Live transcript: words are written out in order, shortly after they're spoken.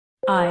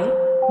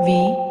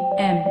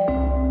IVM.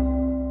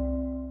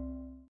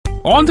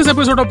 On this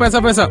episode of Paisa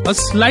Paisa, a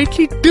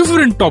slightly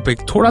different topic,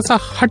 thoda sa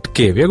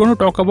hatke. We are going to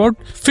talk about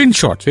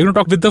Finshots. We're going to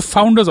talk with the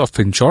founders of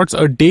Finshots,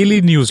 a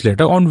daily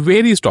newsletter on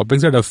various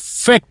topics that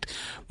affect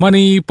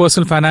money,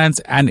 personal finance,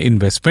 and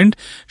investment.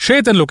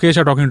 Sheth and Lokesh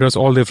are talking to us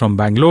all the way from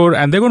Bangalore,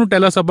 and they're going to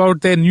tell us about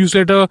their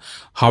newsletter,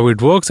 how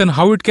it works, and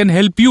how it can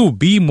help you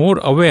be more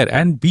aware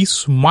and be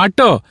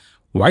smarter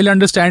while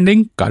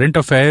understanding current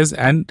affairs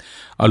and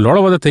a lot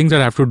of other things that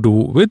have to do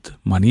with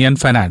money and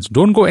finance.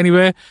 Don't go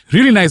anywhere.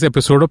 Really nice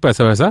episode of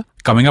Paisa Paisa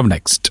coming up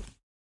next.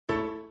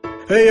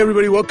 Hey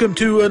everybody, welcome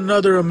to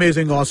another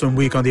amazing, awesome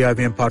week on the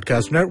IVM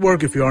Podcast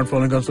Network. If you aren't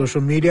following on social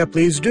media,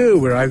 please do.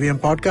 We're IVM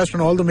Podcast on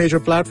all the major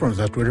platforms,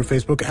 that's Twitter,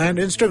 Facebook, and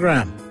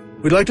Instagram.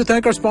 We'd like to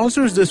thank our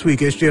sponsors this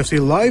week,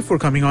 HDFC Life, for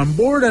coming on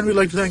board, and we'd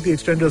like to thank the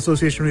extended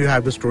association we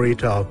have with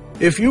Storytel.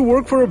 If you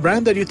work for a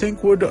brand that you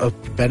think would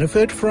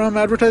benefit from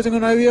advertising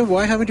on IVM,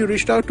 why haven't you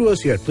reached out to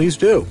us yet? Please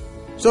do.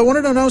 So I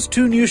wanted to announce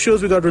two new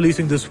shows we got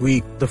releasing this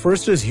week. The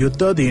first is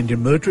Yuddha, the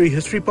Indian Military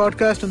History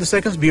Podcast, and the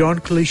second is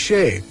Beyond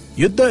Cliché.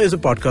 Yuddha is a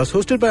podcast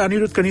hosted by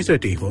Anirudh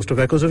Kanisetti, host of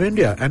Echoes of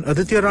India, and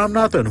Aditya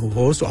Ramnathan, who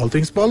hosts All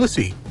Things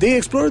Policy. They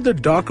explore the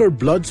darker,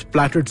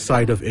 blood-splattered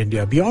side of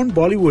India, beyond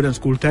Bollywood and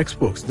school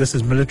textbooks. This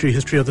is military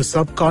history of the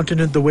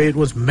subcontinent the way it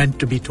was meant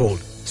to be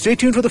told. Stay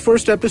tuned for the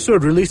first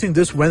episode, releasing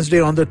this Wednesday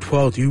on the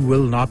 12th. You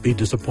will not be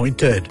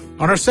disappointed.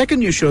 On our second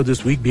new show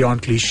this week,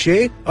 Beyond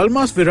Cliché,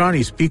 Almas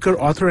Virani, speaker,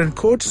 author, and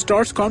coach,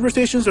 starts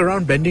conversations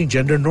around bending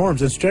gender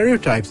norms and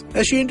stereotypes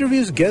as she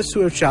interviews guests who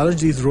have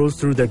challenged these roles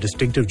through their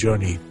distinctive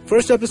journey.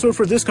 First episode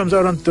for this comes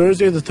out on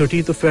Thursday, the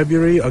 13th of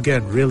February.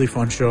 Again, really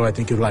fun show. I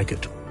think you'll like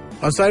it.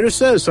 On Cyrus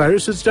Says,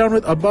 Cyrus sits down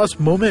with Abbas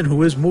Momin,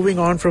 who is moving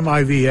on from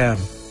IVM.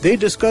 They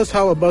discuss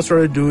how Abbas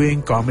started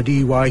doing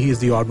comedy, why he is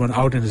the odd one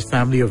out in his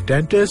family of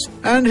dentists,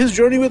 and his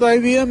journey with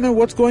IVM and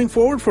what's going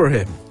forward for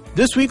him.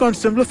 This week on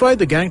Simplified,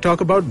 the gang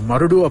talk about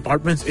Marudu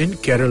apartments in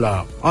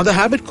Kerala. On The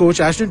Habit Coach,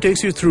 Ashton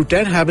takes you through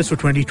 10 habits for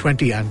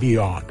 2020 and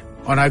beyond.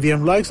 On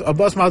IVM Likes,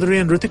 Abbas,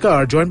 Madhuri and Ritika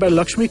are joined by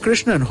Lakshmi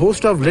Krishnan,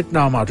 host of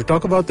Litnama, to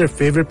talk about their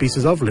favorite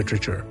pieces of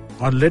literature.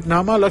 On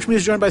Litnama, Lakshmi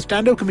is joined by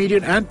stand-up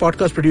comedian and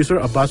podcast producer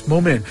Abbas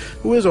Momin,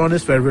 who is on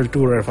his farewell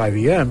tour of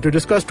IVM, to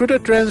discuss Twitter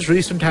trends,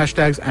 recent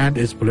hashtags, and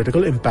its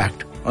political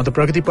impact. On the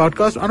Pragati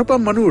podcast,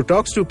 Anupam Manur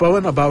talks to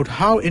Pawan about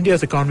how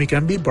India's economy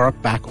can be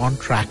brought back on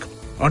track.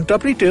 On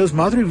Tapri Tales,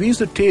 Madhuri weaves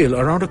a tale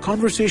around a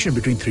conversation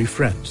between three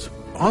friends.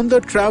 On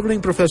the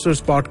Traveling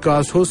Professors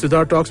podcast, host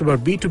Siddharth talks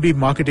about B2B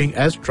marketing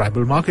as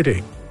tribal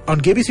marketing. On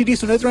KBCT,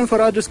 Sunitra and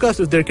Farad discuss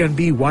if there can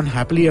be one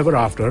happily ever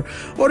after,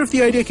 or if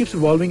the idea keeps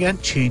evolving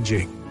and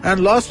changing.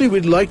 And lastly,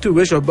 we'd like to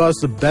wish Abbas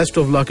the best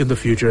of luck in the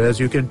future. As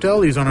you can tell,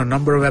 he's on a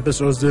number of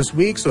episodes this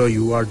week, so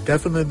you are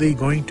definitely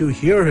going to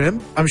hear him.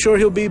 I'm sure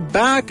he'll be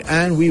back,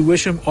 and we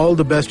wish him all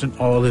the best in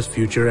all his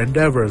future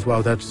endeavors.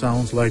 Wow, that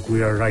sounds like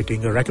we are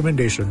writing a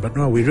recommendation, but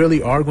no, we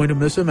really are going to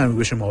miss him, and we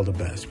wish him all the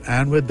best.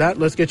 And with that,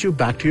 let's get you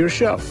back to your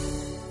show.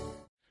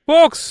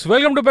 Folks,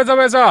 welcome to Paisa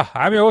Paisa.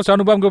 I'm your host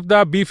Anupam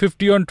Gupta,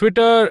 B50 on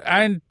Twitter,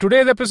 and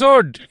today's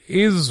episode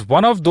is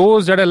one of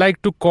those that I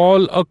like to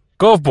call a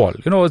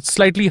curveball. You know, it's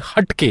slightly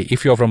hatke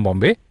if you're from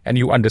Bombay and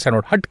you understand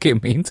what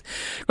hatke means,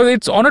 because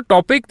it's on a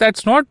topic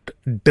that's not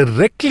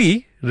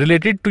directly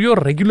related to your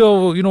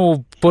regular,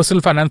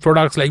 personal finance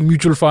products like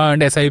mutual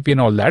fund, SIP and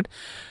all that,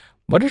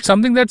 but it's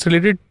something that's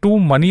related to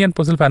money and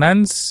personal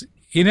finance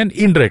in an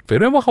indirect way.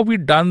 Remember how we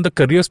done the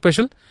career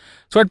special?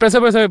 So at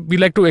Paisa Paisa, we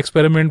like to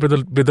experiment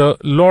with a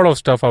lot of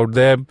stuff out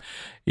there.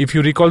 If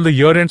you recall, the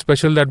year-end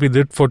special that we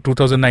did for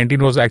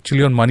 2019 was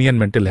actually on money and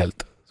mental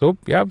health. So,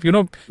 yeah,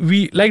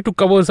 we like to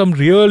cover some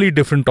really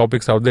different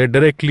topics out there,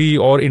 directly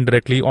or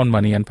indirectly on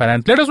money and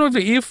finance. Let us know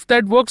if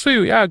that works for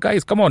you. Yeah,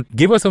 guys, come on,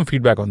 give us some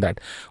feedback on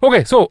that.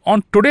 Okay, so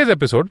on today's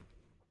episode,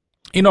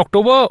 in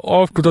October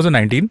of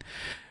 2019,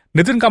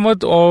 Nitin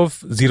Kamath of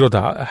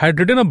Zerodha had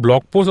written a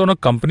blog post on a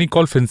company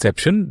called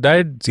Finshots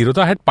that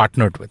Zerodha had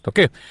partnered with.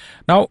 Okay,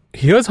 now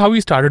here's how he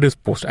started his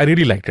post. I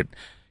really liked it.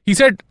 He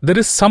said, there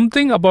is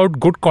something about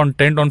good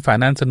content on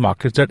finance and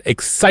markets that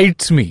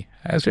excites me.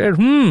 I said,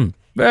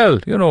 well,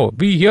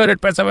 we here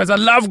at Paisa Paisa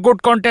love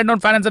good content on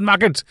finance and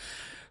markets.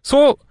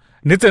 So,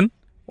 Nitin,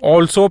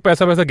 also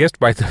Paisa Paisa guest,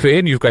 by the way,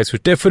 and you guys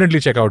should definitely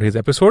check out his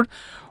episode,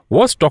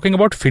 was talking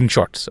about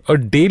Finshots, a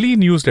daily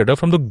newsletter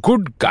from the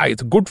good guys,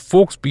 good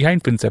folks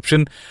behind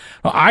Finception.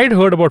 Now, I'd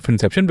heard about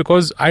Finception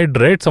because I'd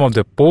read some of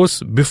their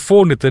posts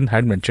before Nitin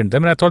had mentioned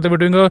them, and I thought they were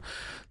doing a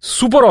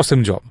super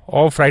awesome job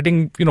of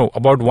writing,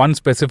 about one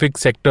specific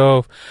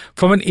sector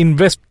from an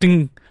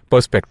investing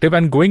perspective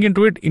and going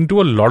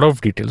into a lot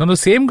of details. Now, the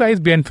same guys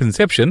behind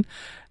Finception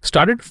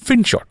started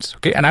Finshots,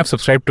 okay, and I've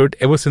subscribed to it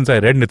ever since I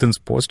read Nitin's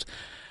post.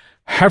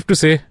 Have to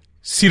say,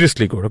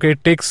 seriously good, okay.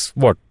 It takes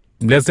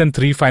less than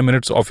 3-5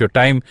 minutes of your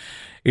time.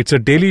 It's a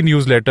daily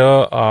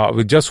newsletter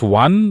with just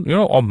one,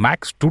 or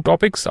max 2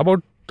 topics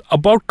about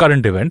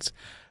current events,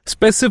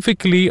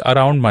 specifically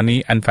around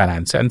money and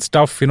finance and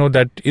stuff,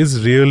 that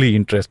is really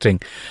interesting.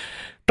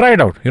 try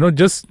it out.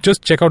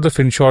 Just check out the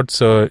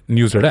Finshots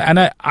newsletter, and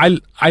I'll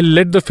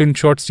let the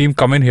Finshots team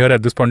come in here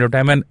at this point of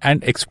time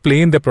and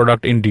explain the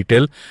product in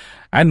detail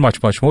and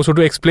much more. So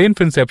to explain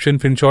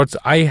Finshots,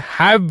 I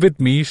have with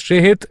me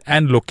Shrehit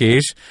and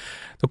Lokesh,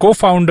 the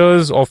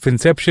co-founders of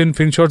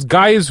Finshots.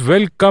 Guys,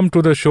 welcome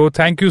to the show.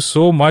 Thank you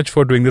so much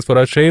for doing this for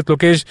us. Shrehit,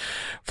 Lokesh,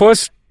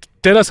 first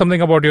tell us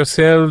something about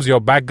yourselves, your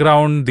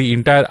background, the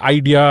entire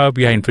idea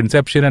behind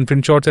Finception and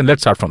Finshots, and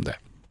let's start from there.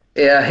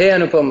 Yeah, hey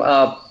Anupam,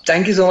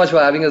 thank you so much for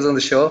having us on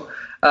the show.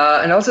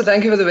 And also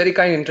thank you for the very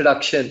kind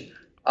introduction.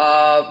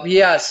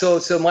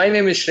 So my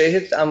name is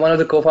Shrehit. I'm one of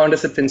the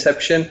co-founders at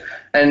Finception.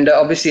 And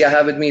obviously I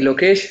have with me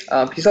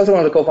Lokesh. He's also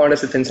one of the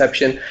co-founders at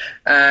Finception.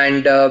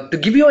 And to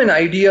give you an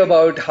idea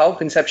about how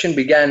Finception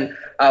began,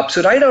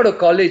 so right out of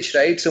college,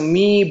 right? So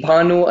me,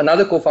 Bhanu,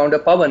 another co-founder,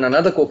 Pawan,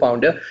 another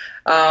co-founder.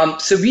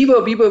 So we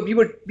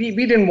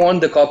didn't want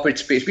the corporate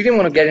space. We didn't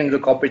want to get into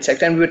the corporate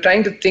sector, and we were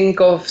trying to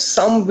think of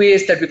some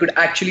ways that we could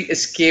actually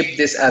escape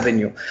this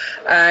avenue.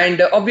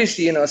 And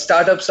obviously,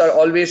 startups are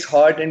always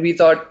hard, and we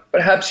thought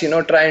perhaps,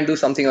 try and do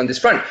something on this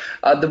front.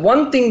 The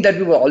one thing that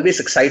we were always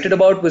excited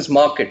about was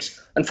markets.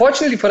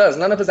 Unfortunately for us,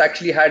 none of us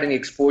actually had any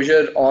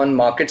exposure on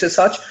markets as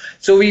such.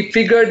 So we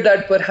figured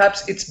that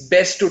perhaps it's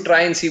best to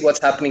try and see what's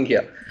happening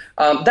here.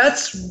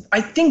 I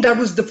think that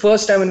was the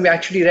first time when we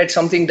actually read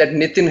something that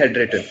Nitin had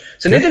written.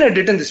 So Nitin had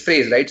written this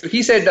phrase, right? So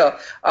he said,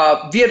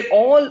 we are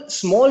all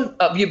small,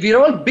 we are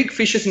all big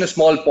fishes in a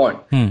small pond.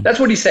 That's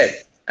what he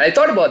said. I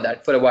thought about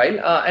that for a while,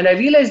 and I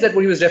realized that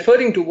what he was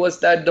referring to was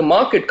that the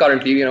market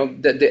currently,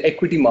 the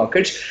equity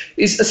markets,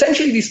 is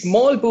essentially the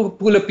small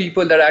pool of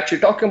people that are actually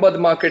talking about the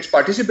markets,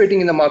 participating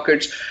in the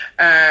markets,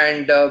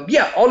 and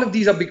all of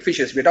these are big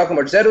fishes. We're talking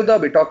about Zerodha,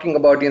 we're talking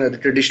about the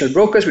traditional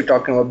brokers, we're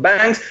talking about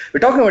banks, we're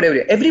talking about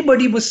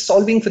everybody was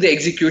solving for the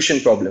execution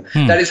problem.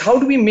 That is, how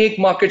do we make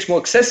markets more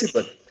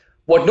accessible?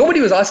 What nobody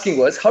was asking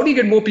was, how do you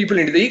get more people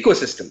into the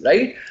ecosystem,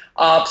 right?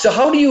 So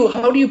how do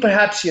you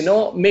perhaps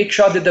make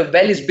sure that the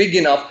well is big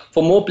enough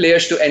for more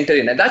players to enter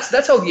in? And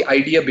that's how the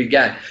idea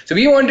began. So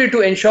we wanted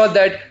to ensure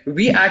that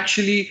we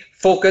actually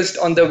focused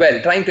on the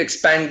well, trying to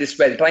expand this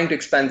well, trying to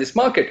expand this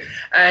market,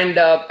 and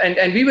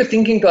we were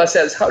thinking to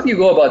ourselves, how do you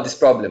go about this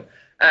problem?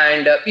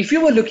 And if you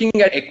were looking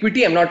at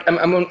equity, I'm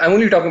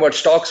only talking about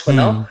stocks for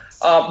now.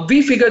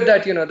 We figured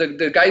that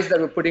the guys that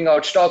were putting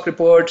out stock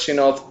reports,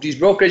 these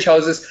brokerage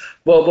houses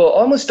were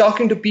almost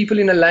talking to people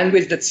in a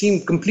language that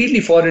seemed completely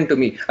foreign to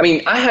me. I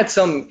mean, I had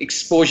some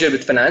exposure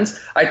with finance.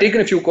 I'd taken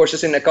a few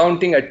courses in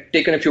accounting. I'd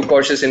taken a few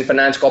courses in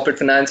finance, corporate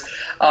finance.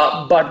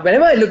 But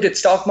whenever I looked at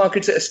stock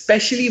markets,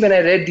 especially when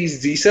I read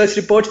these research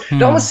reports,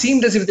 it almost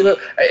seemed as if they were.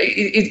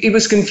 It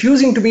was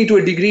confusing to me to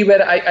a degree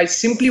where I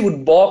simply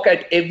would balk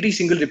at every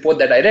single report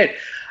that I read.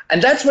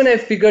 And that's when I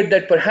figured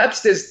that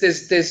perhaps there's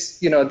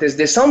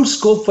some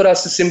scope for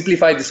us to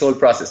simplify this whole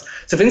process.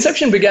 So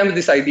Finception began with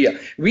this idea.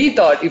 We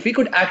thought if we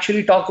could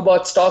actually talk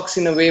about stocks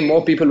in a way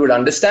more people would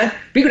understand,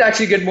 we could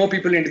actually get more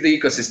people into the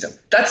ecosystem.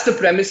 That's the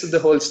premise of the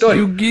whole story.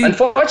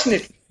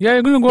 Unfortunately. Yeah,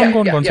 go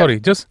on.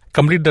 Sorry, just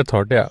complete the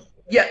thought. Yeah.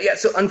 Yeah.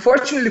 So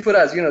unfortunately for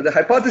us, the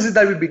hypothesis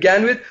that we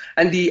began with,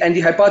 and the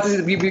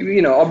hypothesis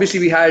obviously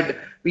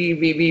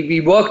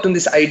we worked on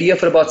this idea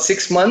for about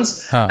 6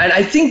 months, and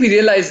I think we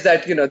realized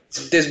that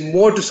there's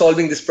more to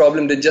solving this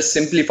problem than just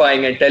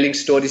simplifying and telling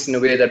stories in a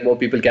way that more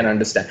people can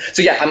understand.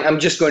 So yeah, I'm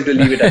just going to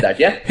leave it at that.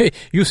 Yeah. Hey,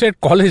 you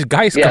said college,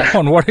 guys. Yeah.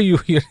 Come on, what are you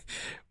here?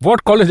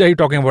 What college are you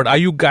talking about? Are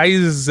you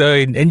guys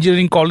in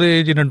engineering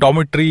college, in a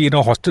dormitory, in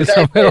a hostel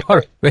somewhere,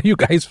 or where are you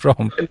guys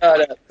from?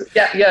 No.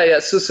 Yeah.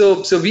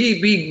 So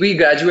we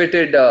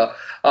graduated.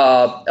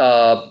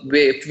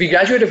 We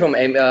graduated from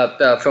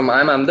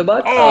IIM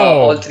Ahmedabad.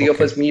 All three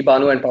of us, me,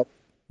 Bhanu, and Papa.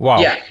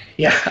 Wow.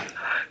 Yeah.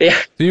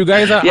 So you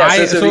guys are.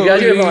 So we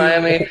graduated from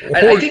IIMA,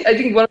 and I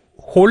think one.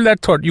 Hold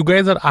that thought. You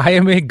guys are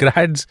IIMA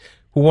grads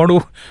who want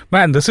to.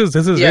 Man, this is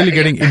really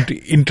getting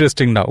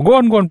interesting now. Go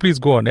on, please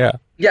go on. Yeah.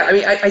 Yeah, I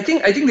mean, I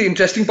think the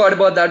interesting part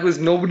about that was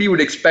nobody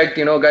would expect,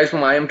 guys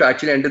from IIM to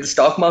actually enter the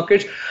stock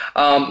market.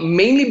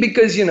 Mainly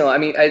because,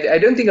 I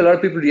don't think a lot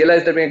of people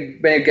realize that when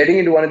you're getting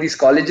into one of these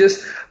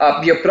colleges,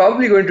 you're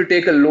probably going to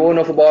take a loan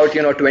of about,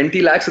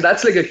 20 lakhs. So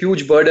that's like a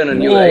huge burden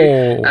on you, right?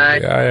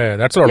 And yeah,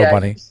 that's a lot of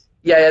money.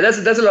 Yeah, that's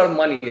a lot of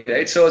money,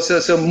 right? So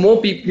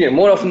more people,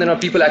 more often than not,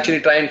 people actually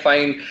try and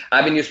find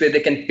avenues where they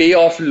can pay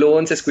off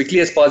loans as quickly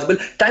as possible.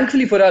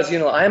 Thankfully for us,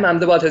 IIM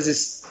Ahmedabad has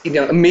this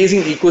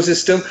amazing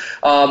ecosystem.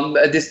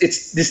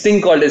 It's this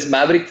thing called as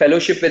Maverick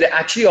Fellowship, where they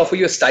actually offer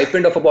you a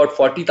stipend of about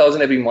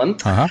 40,000 every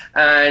month,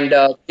 and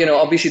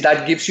obviously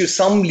that gives you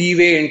some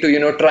leeway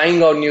into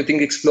trying out new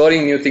things,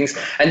 exploring new things,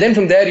 and then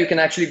from there you can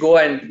actually go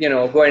and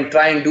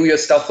try and do your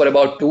stuff for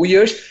about 2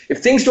 years. If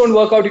things don't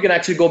work out, you can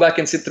actually go back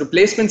and sit through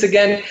placements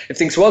again. If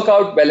things work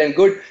out, well and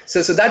good.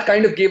 So that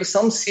kind of gave us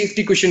some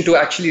safety cushion to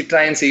actually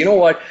try and say,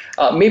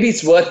 maybe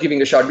it's worth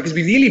giving a shot, because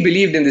we really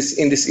believed in this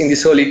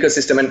whole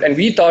ecosystem, and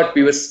we thought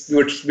we were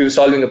were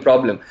solving a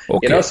problem.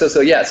 Okay. So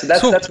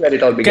that's where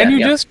it all began. Can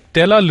you just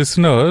tell our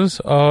listeners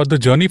the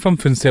journey from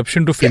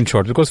Finception to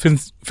Finshots? Because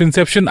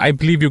Finception, I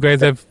believe you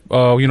guys have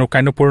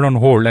kind of put it on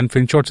hold, and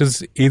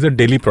Finshots is a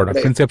daily product.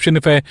 Right.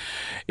 Finception,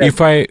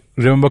 if I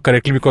remember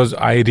correctly, because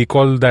I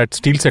recall that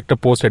Steel Sector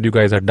post that you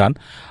guys had done.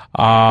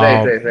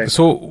 Right.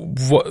 So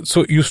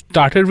you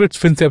started with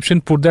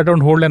Finception, put that on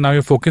hold, and now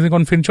you're focusing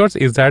on Finshots.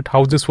 Is that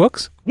how this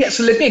works? Yeah,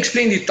 so let me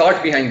explain the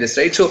thought behind this,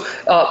 right? So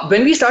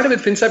when we started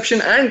with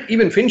Finception and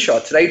even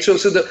Finshots, right? So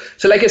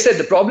like I said,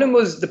 the problem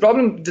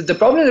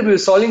that we were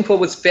solving for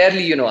was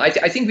fairly, I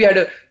think we had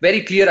a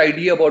very clear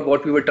idea about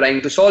what we were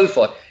trying to solve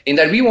for, in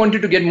that we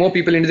wanted to get more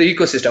people into the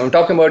ecosystem. I'm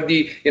talking about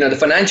the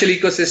financial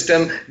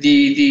ecosystem,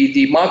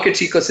 the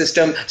markets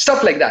ecosystem,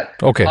 stuff like that.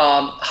 Okay.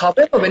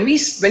 However, when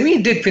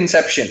we did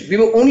Finception, we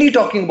were only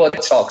talking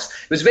about stocks.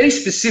 It was very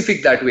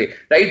specific that way,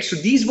 right? So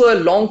these were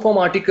long form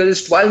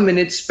articles, 12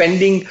 minutes,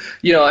 spending.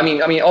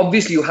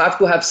 Obviously you have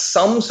to have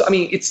some.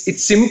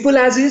 It's simple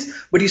as is,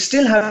 but you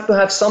still have to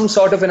have some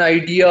sort of an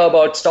idea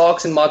about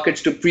stocks and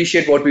markets to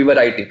appreciate what we were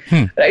writing,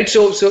 right?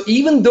 So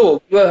even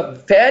though we were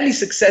fairly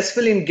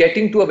successful in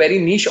getting to a very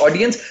niche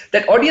audience,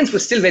 that audience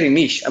was still very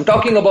niche. I'm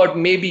talking about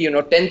maybe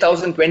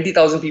 10,000,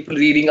 20,000 people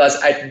reading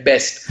us at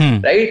best,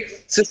 right?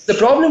 So the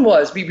problem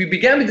was we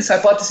began with this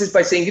hypothesis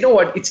by saying,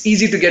 it's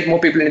easy to get more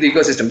people into the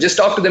ecosystem. Just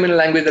talk to them in a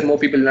language that more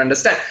people will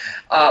understand.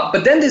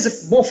 But then there's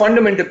a more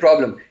fundamental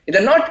problem. There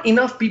are not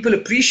enough people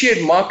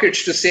appreciate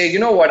markets to say,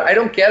 I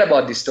don't care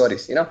about these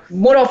stories.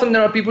 More often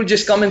than not, people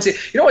just come and say,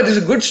 this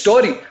is a good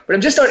story, but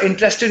I'm just not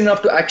interested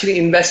enough to actually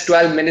invest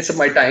 12 minutes of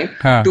my time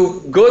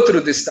to go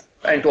through this stuff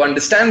and to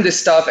understand this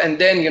stuff and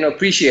then,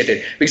 appreciate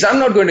it, because I'm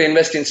not going to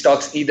invest in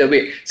stocks either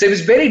way. So it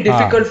was very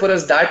difficult for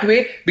us that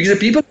way, because the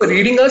people who were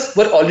reading us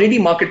were already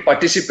market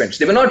participants.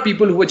 They were not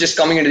people who were just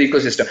coming into the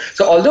ecosystem.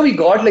 So although we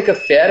got like a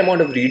fair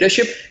amount of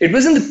readership, it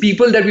wasn't the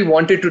people that we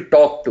wanted to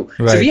talk to.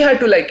 Right. So we had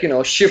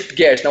to shift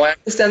gears. Now I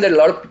understand that a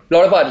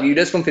lot of our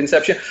readers from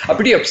Finception are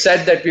pretty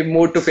upset that we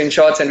moved to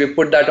Finshots and we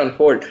put that on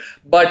hold.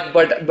 But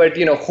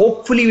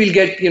hopefully we'll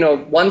get,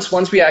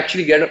 once we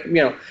actually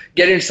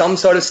get in some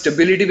sort of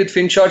stability with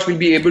Finshots, we'll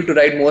be able to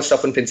write more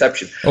stuff on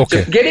Finception.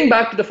 Okay. So getting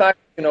back to the fact,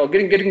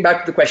 getting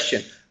back to the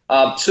question.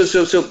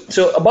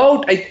 So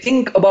about I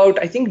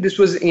think this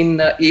was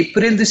in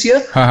April this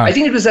year. I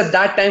think it was at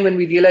that time when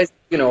we realized,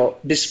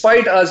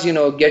 despite us,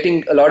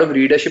 getting a lot of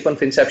readership on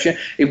Finception,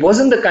 it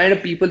wasn't the kind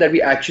of people that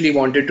we actually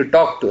wanted to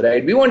talk to,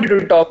 right? We wanted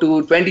to talk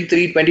to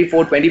 23,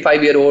 24,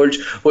 25-year-olds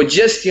who are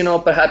just,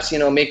 perhaps,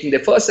 making their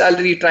first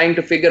salary, trying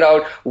to figure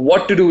out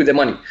what to do with their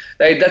money,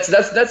 right? That's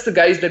the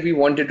guys that we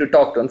wanted to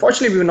talk to.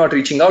 Unfortunately, we were not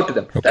reaching out to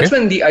them. Okay. That's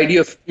when the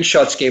idea of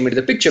Finshots came into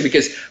the picture,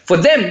 because for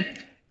them,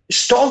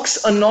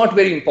 stocks are not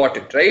very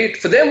important, right?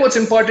 For them, what's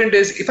important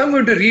is if I'm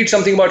going to read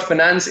something about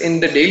finance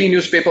in the daily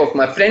newspaper, if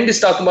my friend is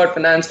talking about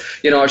finance,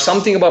 or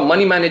something about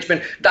money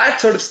management,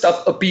 that sort of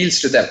stuff appeals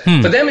to them.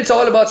 For them, it's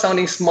all about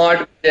sounding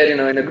smart.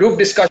 They're, in a group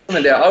discussion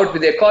and they're out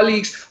with their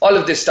colleagues, all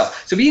of this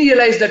stuff. So we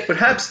realized that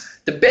perhaps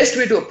the best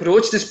way to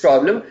approach this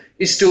problem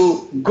is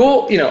to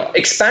go,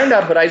 expand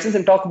our horizons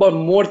and talk about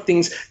more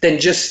things than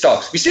just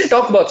stocks. We still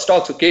talk about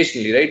stocks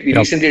occasionally, right? We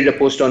recently did a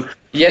post on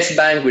Yes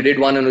Bank, we did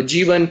one on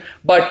Ujjivan,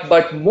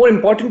 but more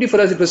importantly for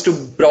us, it was to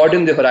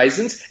broaden the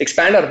horizons,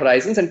 expand our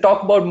horizons, and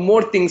talk about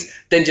more things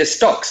than just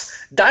stocks.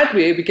 That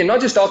way, we can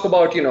not just talk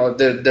about,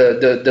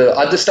 the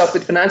other stuff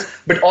with finance,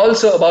 but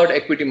also about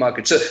equity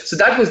markets. So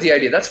that was the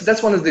idea.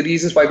 That's one of the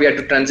reasons why we had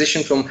to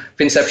transition from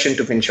Finception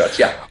to Finshots.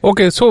 Yeah.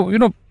 Okay, so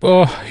your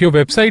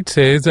website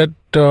says that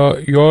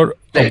you're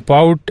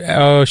about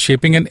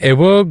shaping an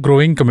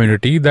ever-growing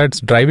community that's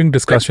driving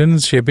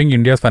discussions, shaping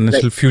India's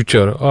financial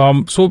future.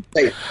 So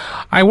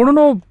I want to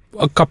know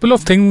a couple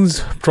of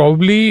things.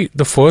 Probably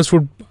the first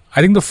would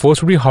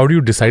be, how do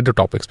you decide the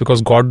topics?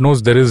 Because God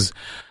knows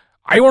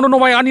I want to know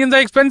why onions are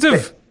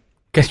expensive.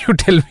 Can you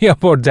tell me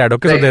about that?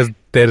 Okay, so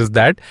there is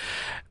that.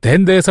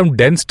 Then there's some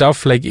dense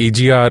stuff like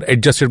AGR,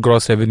 adjusted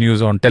gross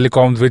revenues on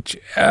telecoms, which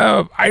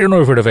I don't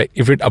know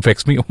if it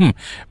affects me.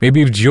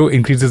 Maybe if Jio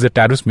increases the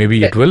tariffs,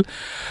 maybe it will.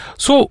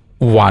 So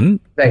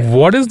one,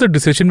 what is the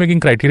decision-making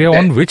criteria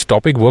on which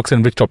topic works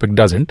and which topic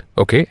doesn't?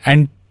 Okay,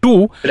 and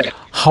two,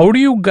 how do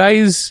you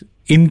guys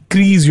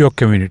increase your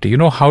community?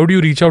 How do you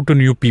reach out to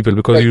new people,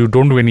 because you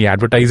don't do any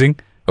advertising?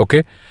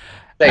 Okay,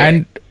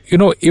 and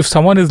if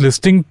someone is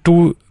listening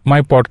to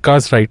my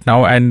podcast right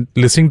now and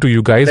listening to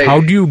you guys, how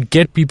do you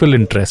get people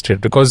interested?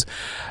 Because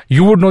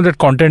you would know that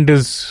content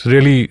is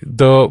really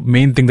the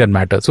main thing that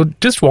matters. So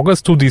just walk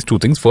us through these two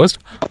things. First,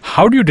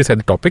 how do you decide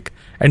the topic?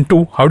 And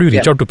two, how do you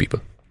reach out to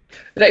people?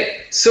 Right.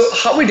 So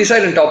how we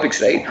decide on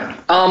topics, right?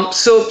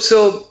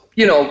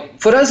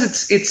 For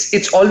us,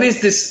 it's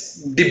always this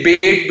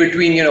debate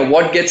between,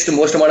 what gets the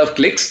most amount of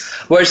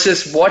clicks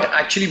versus what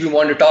actually we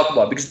want to talk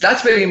about, because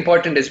that's very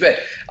important as well.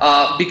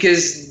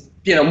 Because,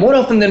 more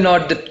often than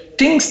not, the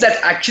things that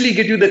actually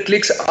get you the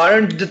clicks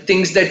aren't the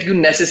things that you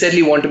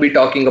necessarily want to be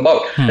talking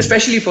about,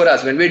 especially for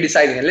us when we're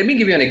deciding. And let me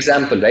give you an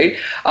example, right?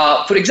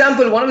 For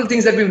example, one of the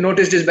things that we've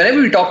noticed is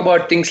whenever we talk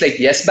about things like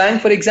Yes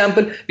Bank, for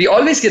example, we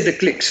always get the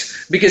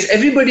clicks because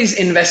everybody's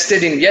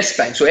invested in Yes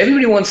Bank. So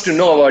everybody wants to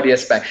know about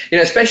Yes Bank,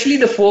 especially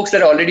the folks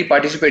that are already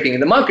participating in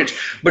the markets.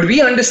 But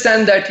we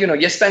understand that,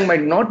 Yes Bank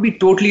might not be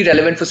totally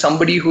relevant for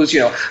somebody who's,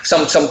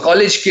 some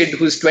college kid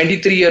who's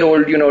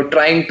 23-year-old,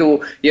 trying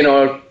to,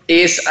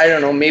 ace, I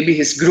don't know, maybe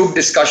his group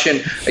discussion,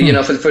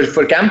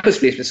 for campus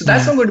placement. So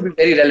that's not going to be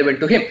very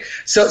relevant to him.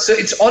 So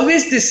it's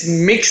always this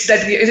mix that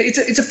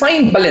it's a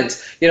fine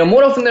balance.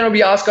 More often than not,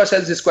 we ask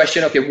ourselves this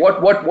question, okay,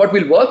 what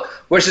will work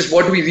versus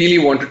what we really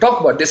want to talk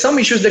about. There's some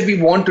issues that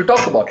we want to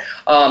talk about.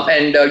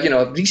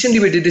 Recently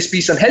we did this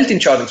piece on health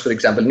insurance, for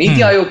example.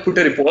 Niti Aayog put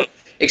a report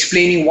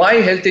explaining why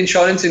health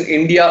insurance in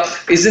India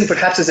isn't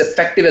perhaps as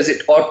effective as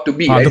it ought to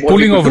be. Right? The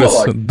pooling of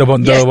risk, the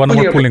one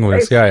about pooling of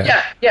risk.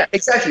 Yeah,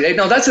 exactly. Right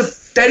now, that's a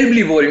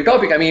terribly boring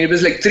topic. I mean, it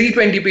was like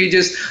 320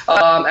 pages,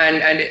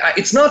 and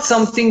it's not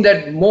something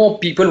that more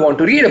people want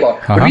to read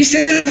about. But we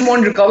still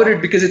want to cover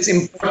it because it's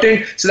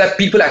important so that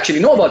people actually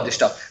know about this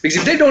stuff. Because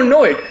if they don't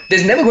know it,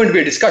 there's never going to be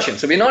a discussion.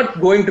 So we're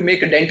not going to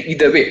make a dent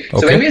either way. Okay.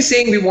 So when we're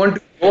saying we want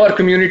to grow our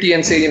community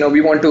and say,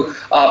 we want to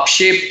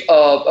shape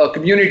a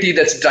community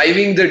that's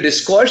driving the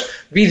discourse,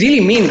 we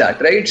really mean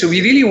that, right? So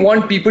we really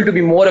want people to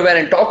be more aware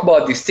and talk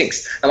about these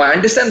things. Now, I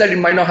understand that it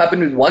might not happen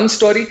with one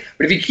story,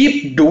 but if we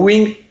keep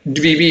doing,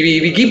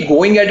 we keep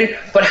going at it,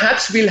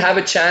 perhaps we'll have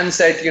a chance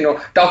at,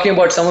 talking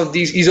about some of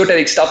these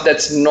esoteric stuff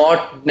that's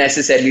not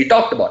necessarily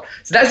talked about.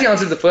 So that's the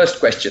answer to the first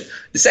question.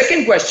 The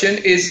second question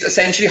is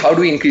essentially, how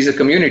do we increase the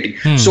community?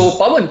 So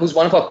Pawan, who's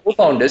one of our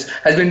co-founders,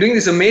 has been doing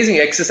this amazing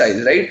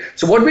exercise, right?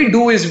 So what we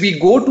do is we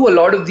go to a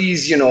lot of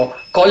these,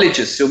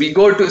 colleges. So we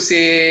go to,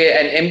 say,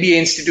 an MBA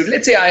institute,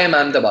 let's say IIM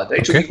Ahmedabad,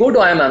 right? Okay. So we go to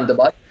IIM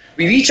Ahmedabad.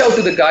 We reach out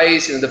to the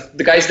guys,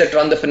 the guys that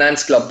run the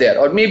finance club there,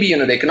 or maybe,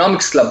 the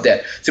economics club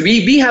there. So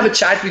we have a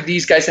chat with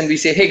these guys and we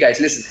say, hey guys,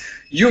 listen,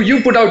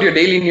 you put out your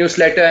daily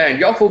newsletter and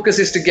your focus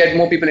is to get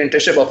more people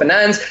interested about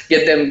finance,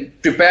 get them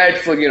prepared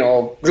for,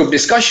 group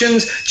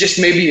discussions, just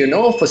maybe,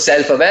 for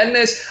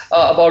self-awareness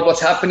about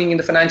what's happening in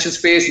the financial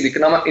space, in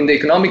the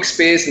economic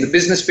space, in the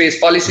business space,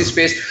 policy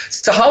space.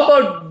 So how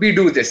about we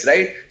do this,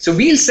 right? So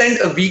we'll send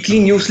a weekly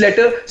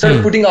newsletter, sort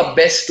of putting our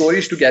best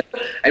stories together,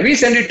 and we'll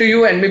send it to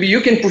you, and maybe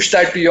you can push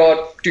that to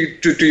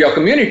your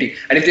community.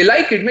 And if they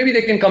like it, maybe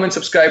they can come and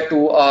subscribe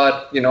to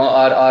our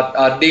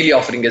daily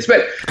offering as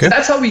well. Okay. So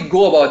that's how we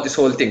go about this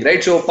whole thing,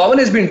 right? So Pawan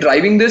has been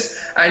driving this,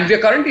 and we are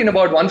currently in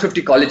about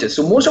 150 colleges.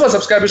 So most of our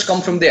subscribers come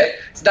from there.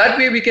 So that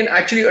way we can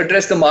actually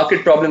address the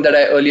market problem that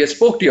I earlier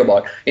spoke to you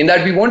about, in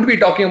that we want to be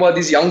talking about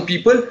these young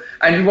people,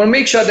 and we want to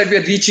make sure that we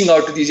are reaching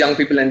out to these young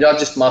people and not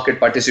just market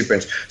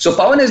participants. So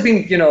Pawan has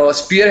been,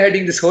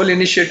 spearheading this whole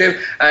initiative,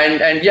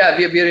 and yeah,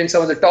 we are in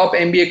some of the top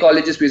MBA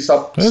colleges, we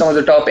saw some of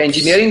the top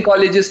engineering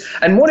colleges,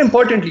 and more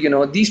importantly,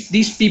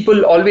 these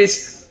people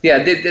always. Yeah,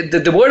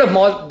 the word of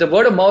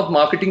mouth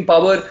marketing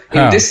power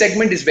in this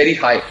segment is very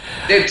high.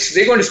 They're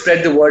going to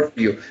spread the word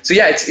to you. So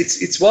yeah,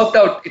 it's worked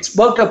out. It's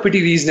worked out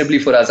pretty reasonably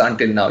for us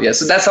until now. Yeah,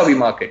 so that's how we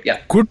market. Yeah.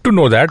 Good to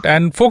know that.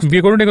 And folks,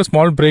 we're going to take a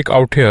small break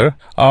out here.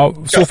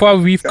 So far,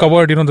 we've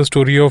covered the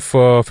story of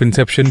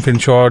Finception,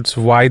 Finshots,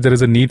 why there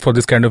is a need for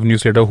this kind of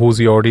newsletter, who's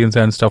the audience,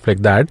 and stuff like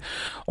that.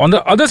 On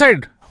the other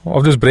side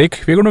of this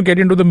break, we're going to get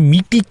into the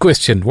meaty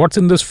question: what's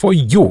in this for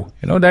you?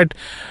 That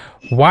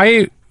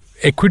why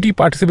equity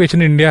participation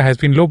in India has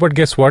been low, but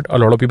guess what? A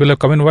lot of people have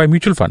come in via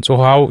mutual funds. So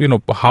how do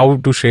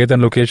Shreya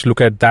and Lokesh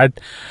look at that?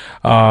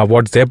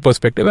 What's their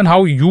perspective, and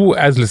how you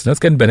as listeners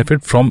can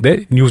benefit from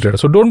their newsletter?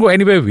 So don't go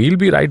anywhere. We'll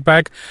be right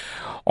back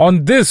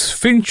on this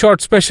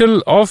Finshots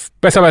Special of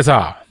Paisa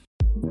Vaisa.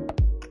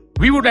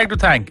 We would like to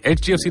thank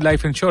HDFC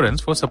Life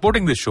Insurance for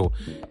supporting this show.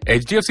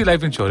 HDFC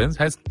Life Insurance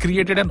has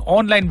created an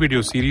online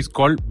video series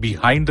called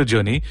Behind the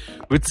Journey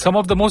with some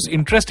of the most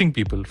interesting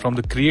people from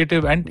the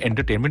creative and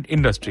entertainment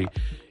industry.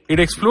 It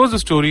explores the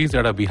stories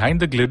that are behind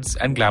the glitz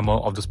and glamour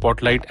of the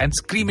spotlight and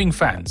screaming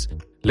fans.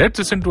 Let's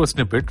listen to a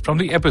snippet from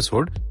the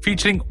episode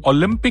featuring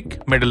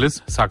Olympic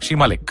medalist Sakshi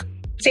Malik.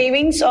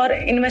 Savings और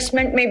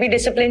investment में भी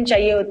discipline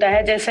चाहिए होता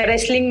है. जैसे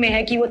wrestling में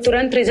है कि वो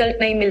तुरंत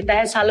रिजल्ट नहीं मिलता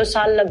है, सालों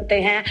साल लगते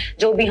हैं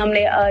जो भी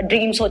हमने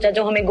ड्रीम सोचा,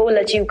 जो हमें गोल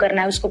अचीव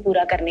करना है उसको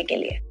पूरा करने के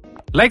लिए.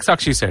 Like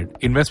Sakshi said,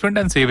 investment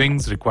and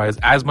savings requires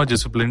as much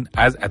discipline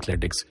as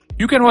athletics.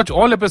 You can watch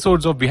all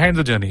episodes of Behind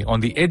the Journey on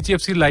the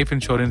HDFC Life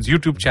Insurance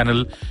YouTube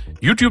channel,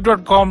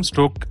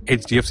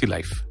 youtube.com/HDFC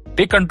Life.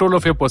 Take control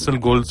of your personal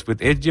goals with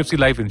HDFC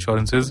Life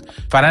Insurance's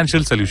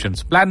financial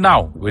solutions. Plan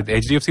now with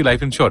HDFC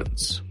Life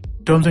Insurance.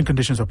 Terms and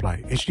conditions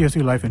apply.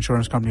 HDFC Life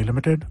Insurance Company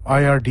Limited,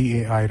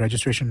 IRDAI,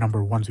 registration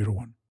number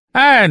 101.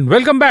 And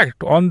welcome back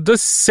on the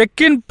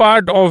second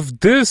part of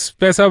this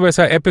Paisa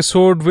Vaisa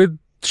episode with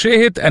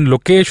Shreya and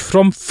Lokesh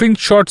from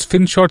Finshots.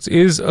 Finshots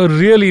is a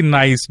really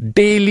nice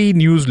daily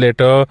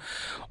newsletter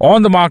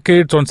on the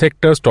markets, on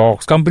sector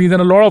stocks, companies,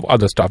 and a lot of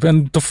other stuff.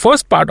 And the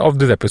first part of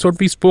this episode,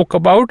 we spoke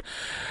about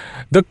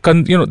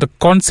the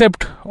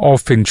concept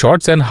of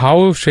Finshots and how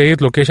Shahid,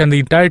 Lokesh and the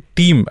entire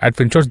team at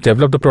Finshots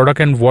developed the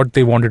product and what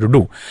they wanted to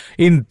do.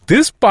 In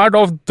this part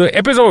of the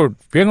episode,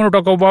 we're going to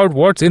talk about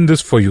what's in this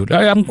for you.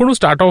 I'm going to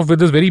start off with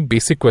this very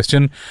basic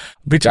question,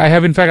 which I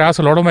have in fact asked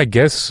a lot of my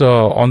guests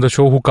on the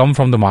show who come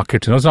from the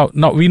market.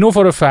 Now we know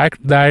for a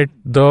fact that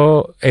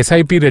the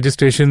SIP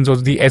registrations or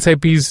the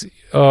SIPs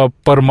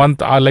per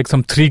month are like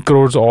some 3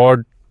 crores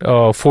odd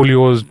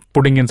folios,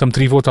 putting in some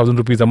 3,000-4,000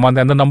 rupees a month,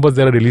 and the numbers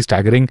there are really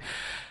staggering.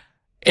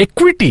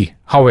 Equity,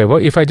 however,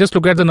 if I just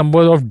look at the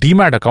numbers of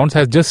demat accounts,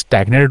 has just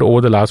stagnated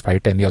over the last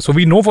 5-10 years. So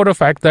we know for a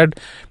fact that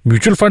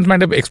mutual funds might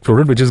have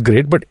exploded, which is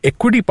great, but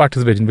equity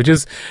participation, which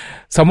is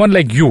someone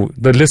like you,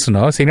 the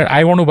listener, saying that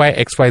I want to buy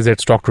XYZ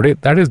stock today,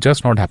 that is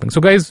just not happening.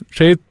 So guys,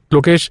 Shahid,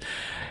 Lokesh,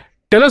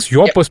 tell us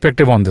your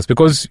perspective on this,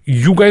 because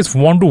you guys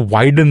want to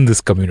widen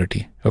this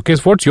community. Okay,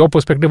 so what's your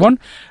perspective on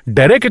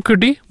direct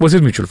equity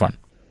versus mutual fund?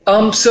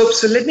 So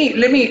let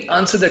me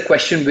answer that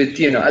question with,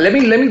 let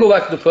me go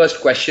back to the first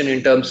question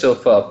in terms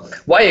of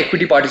why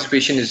equity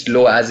participation is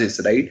low as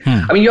is, right?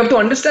 I mean, you have to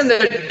understand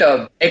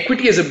that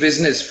equity as a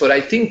business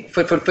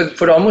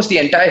for almost the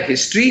entire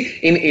history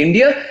in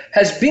India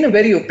has been a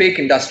very opaque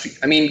industry.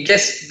 I mean,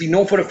 yes, we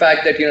know for a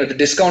fact that, the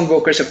discount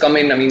brokers have come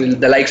in, I mean,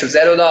 the likes of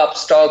Zerodha,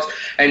 Upstocks,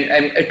 and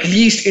at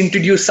least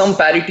introduced some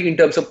parity in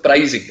terms of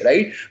pricing,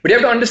 right? But you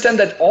have to understand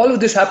that all of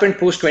this happened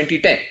post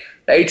 2010.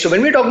 Right. So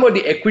when we talk about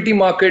the equity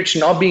markets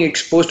not being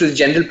exposed to the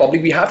general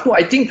public, we have to,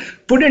 I think,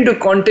 put into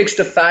context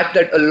the fact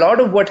that a lot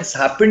of what has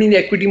happened in the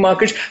equity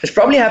markets has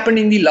probably happened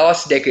in the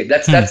last decade.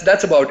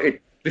 That's about it.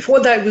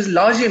 Before that, it was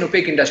largely an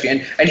opaque industry.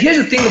 And here's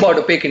the thing about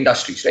opaque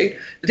industries, right?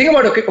 The thing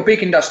about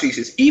opaque industries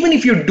is even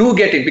if you do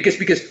get in,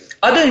 because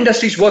other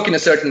industries work in a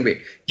certain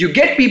way, you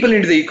get people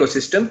into the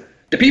ecosystem.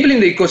 The people in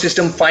the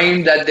ecosystem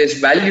find that there's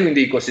value in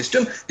the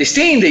ecosystem. They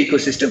stay in the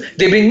ecosystem.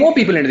 They bring more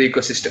people into the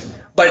ecosystem.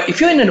 But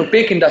if you're in an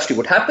opaque industry,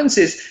 what happens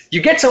is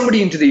you get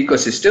somebody into the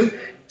ecosystem.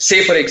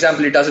 Say, for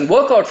example, it doesn't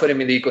work out for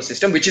him in the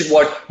ecosystem, which is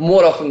what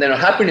more often than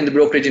not happened in the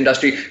brokerage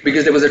industry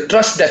because there was a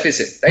trust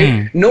deficit,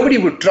 right? Nobody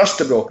would trust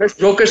the brokers.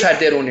 Brokers had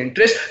their own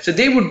interest. So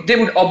they would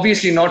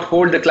obviously not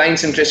hold the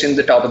client's interest in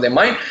the top of their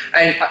mind.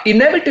 And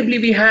inevitably,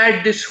 we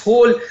had this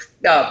whole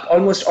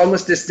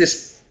almost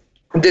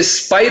this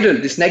spiral,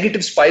 this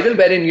negative spiral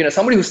wherein,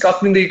 somebody who's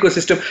stuck in the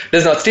ecosystem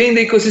does not stay in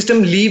the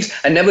ecosystem, leaves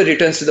and never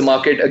returns to the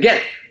market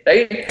again.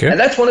 Right? Okay. And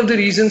that's one of the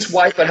reasons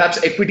why perhaps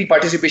equity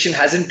participation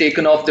hasn't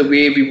taken off the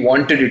way we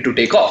wanted it to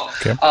take off.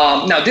 Okay.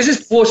 Now, this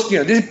is post,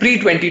 this is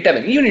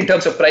pre-2010, even in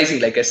terms of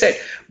pricing, like I said.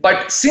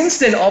 But since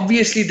then,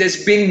 obviously,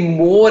 there's been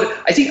more,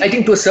 I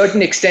think to a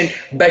certain extent,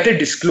 better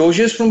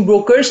disclosures from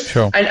brokers.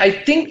 Sure. And I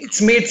think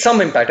it's made some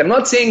impact. I'm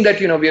not saying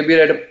that,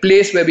 we're at a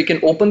place where we can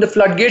open the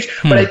floodgates,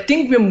 but I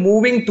think we're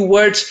moving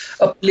towards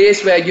a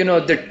place where,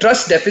 the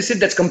trust deficit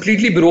that's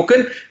completely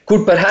broken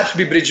could perhaps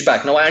be bridged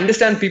back. Now, I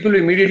understand people will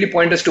immediately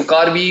point us to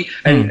Carvey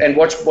and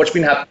what's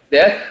been happening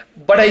there.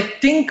 But I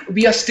think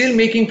we are still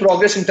making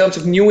progress in terms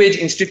of new age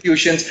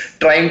institutions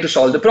trying to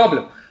solve the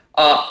problem.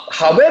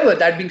 However,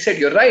 that being said,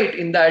 you're right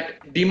in that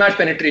demat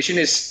penetration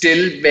is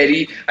still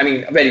very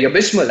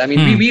abysmal. I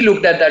mean, we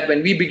looked at that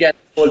when we began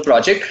the whole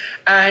project,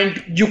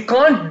 and you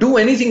can't do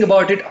anything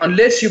about it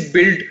unless you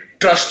build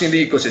trust in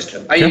the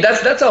ecosystem. I mean,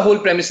 that's our whole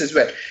premise as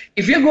well.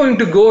 If you're going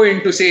to go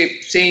into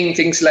saying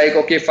things like,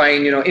 okay,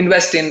 fine,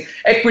 invest in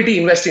equity,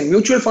 invest in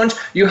mutual funds,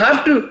 you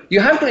have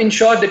to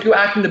ensure that you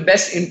act in the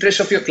best interest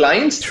of your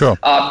clients, your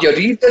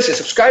readers, your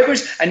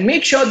subscribers, and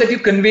make sure that you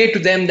convey to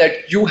them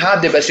that you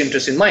have their best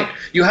interest in mind.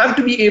 You have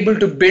to be able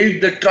to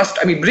build the trust,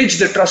 bridge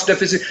the trust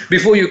deficit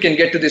before you can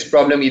get to this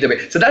problem either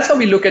way. So that's how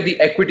we look at the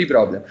equity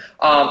problem.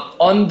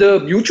 On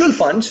the mutual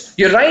funds,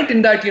 you're right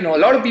in that, a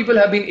lot of people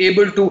have been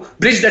able to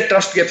bridge that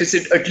trust deficit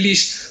at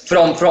least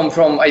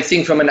from I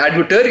think from an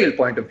advertorial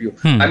point of view.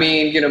 I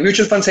mean,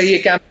 mutual fund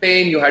Sahiye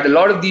campaign, you had a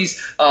lot of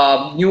these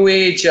new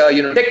age,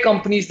 tech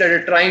companies that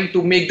are trying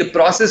to make the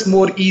process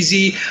more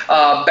easy,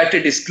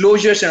 better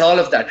disclosures and all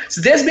of that.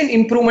 So there's been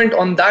improvement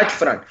on that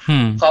front.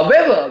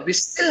 However, we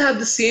still have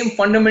the same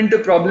fundamental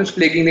problems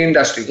plaguing the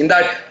industry in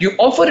that you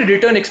offer a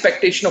return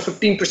expectation of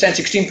 15%,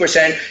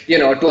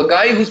 16%, to a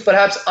guy who's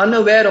perhaps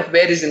unaware of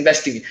where he's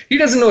investing. He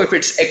doesn't know if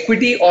it's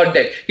equity or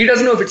debt. He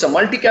doesn't know if it's a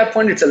multi-cap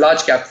fund, it's a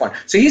large cap fund.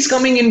 So he's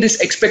coming in this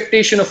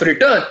expectation of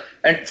return.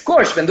 And of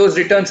course, when those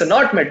returns are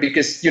not met,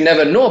 because you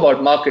never know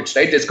about markets,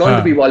 right? There's going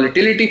to be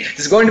volatility.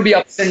 There's going to be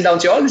ups and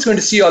downs. You're always going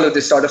to see all of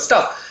this sort of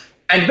stuff.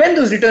 And when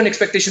those return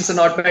expectations are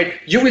not met,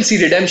 you will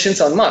see redemptions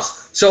en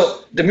masse.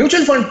 So the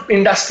mutual fund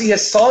industry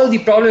has solved the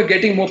problem of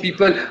getting more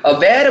people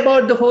aware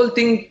about the whole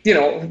thing,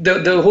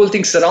 the whole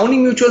thing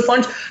surrounding mutual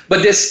funds.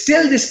 But there's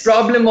still this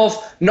problem of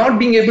not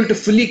being able to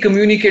fully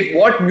communicate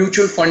what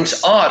mutual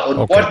funds are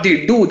or what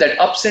they do, that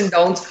ups and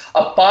downs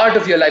are part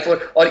of your life.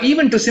 Or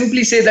even to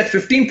simply say that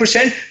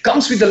 15%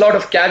 comes with a lot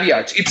of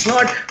caveats. It's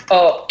not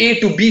A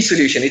to B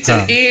solution. It's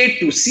an A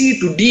to C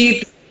to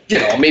D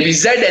maybe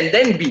Z and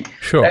then B,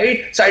 Sure.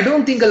 right? So I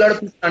don't think a lot of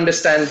people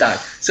understand that.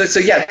 So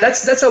yeah,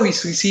 that's how we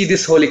see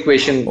this whole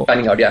equation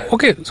panning out. Yeah.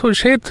 Okay, so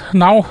Sheth,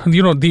 now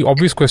the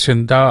obvious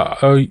question.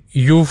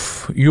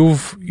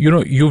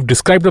 You've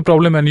described the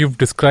problem and you've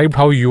described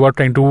how you are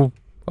trying to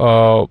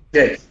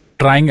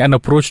trying an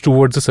approach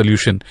towards a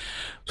solution.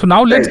 So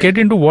now let's get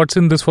into what's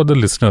in this for the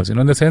listeners.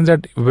 In the sense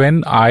that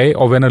when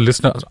a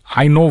listener,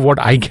 I know what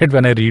I get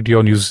when I read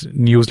your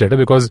newsletter,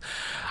 because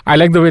I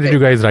like the way that you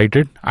guys write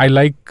it. I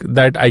like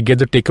that I get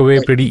the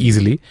takeaway pretty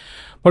easily.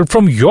 But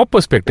from your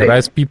perspective,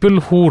 as people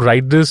who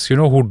write this,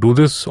 who do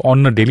this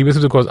on a daily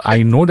basis, because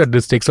I know that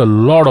this takes a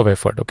lot of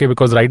effort, okay,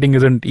 because writing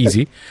isn't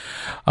easy.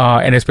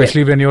 And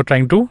especially when you're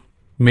trying to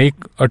make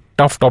a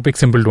tough topic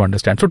simple to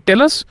understand. So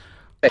tell us,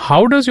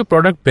 how does your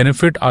product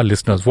benefit our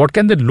listeners? What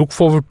can they look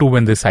forward to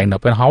when they sign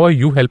up? And how are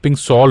you helping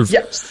solve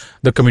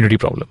the community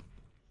problem?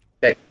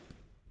 Right.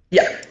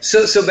 Yeah.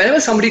 So whenever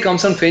somebody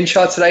comes on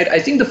Finshots, right, I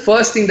think the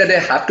first thing that they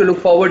have to look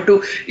forward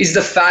to is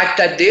the fact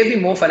that they'll be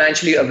more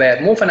financially aware,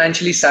 more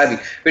financially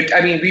savvy. But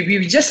I mean,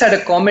 we just had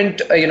a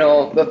comment,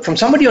 from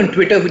somebody on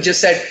Twitter who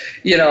just said,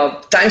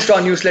 thanks to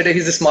our newsletter,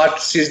 he's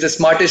the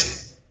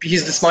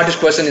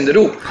smartest person in the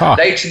room,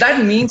 right? So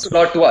that means a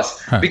lot to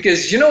us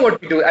because what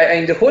we do,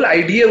 and the whole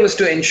idea was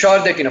to ensure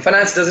that,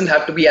 finance doesn't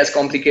have to be as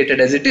complicated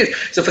as it is.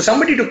 So for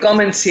somebody to come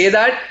and say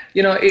that,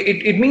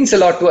 it means a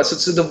lot to us.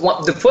 So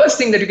the first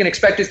thing that you can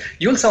expect is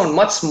you'll sound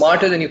much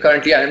smarter than you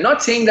currently are. I'm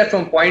not saying that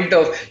from a point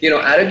of,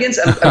 arrogance.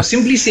 I'm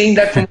simply saying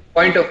that from a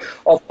point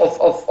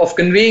of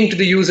conveying to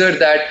the user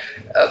that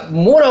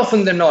more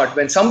often than not,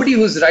 when somebody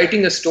who's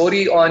writing a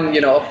story on,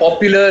 a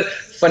popular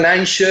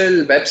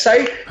financial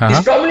website is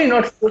probably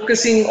not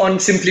focusing on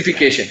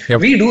simplification.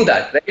 We do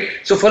that, right?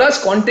 So for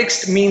us,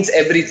 context means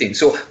everything.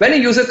 So when a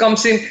user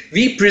comes in,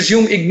 we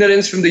presume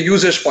ignorance from the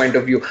user's point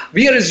of view.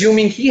 We are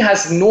assuming he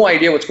has no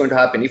idea what's going to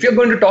happen. If you're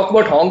going to talk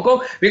about Hong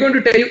Kong, we're going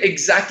to tell you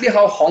exactly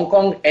how Hong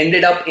Kong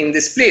ended up in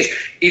this place.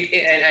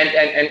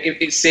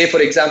 Say,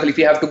 for example, if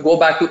you have to go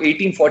back to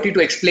 1840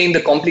 to explain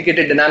the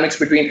complicated dynamics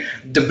between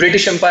the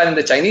British Empire and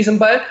the Chinese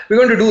Empire, we're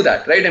going to do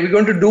that, right? And we're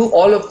going to do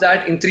all of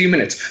that in 3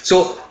 minutes.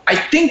 So I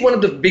think one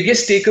of the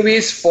biggest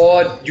takeaways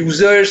for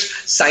users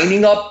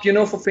signing up,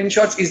 for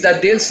Finshots is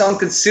that they'll sound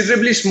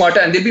considerably smarter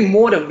and they'll be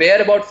more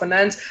aware about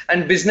finance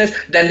and business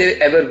than they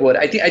ever were.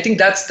 I think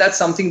that's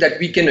something that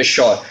we can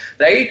assure,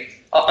 right?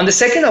 On the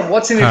second of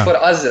what's in it for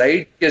us,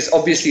 right? Because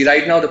obviously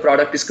right now the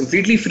product is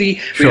completely free.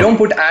 Sure. We don't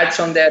put ads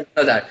on there,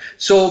 none of that.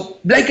 So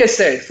like I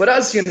said, for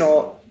us,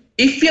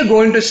 if we are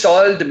going to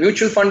solve the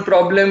mutual fund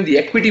problem, the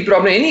equity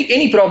problem,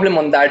 any problem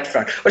on that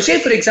front, or say,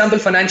 for example,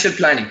 financial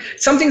planning,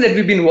 something that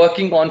we've been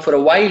working on for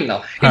a while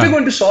now. If we're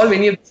going to solve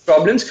any of these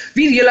problems,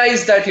 we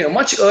realize that,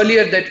 much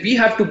earlier that we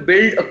have to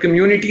build a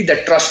community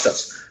that trusts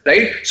us.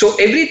 Right? So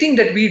everything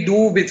that we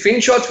do with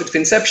Finshots, with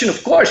Finception,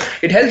 of course,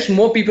 it helps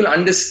more people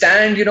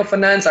understand,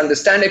 finance,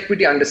 understand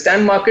equity,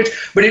 understand markets,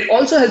 but it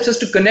also helps us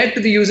to connect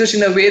to the users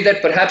in a way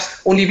that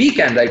perhaps only we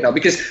can right now,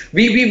 because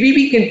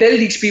we can tell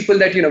these people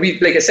that, we,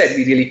 like I said,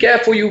 we really care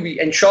for you. We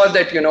ensure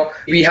that,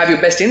 we have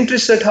your best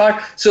interests at heart.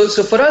 So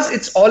for us,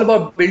 it's all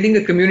about building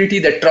a community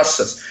that trusts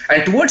us.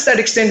 And towards that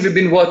extent, we've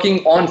been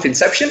working on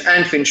Finception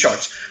and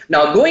Finshots.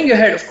 Now, going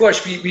ahead, of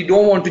course, we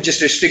don't want to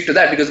just restrict to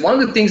that, because one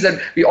of the things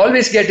that we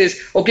always get is,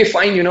 okay,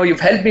 fine, you've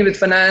helped me with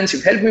finance,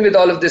 you've helped me with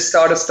all of this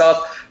sort of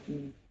stuff.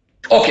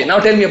 Okay, now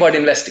tell me about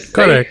investing.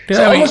 Correct. Right?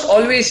 So almost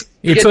always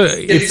it's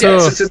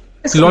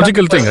a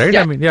logical thing, right?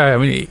 Yeah.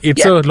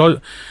 It's a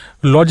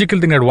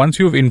logical thing that once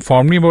you've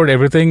informed me about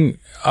everything,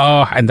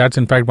 and that's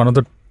in fact one of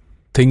the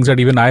things that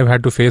even I've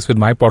had to face with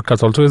my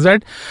podcast also, is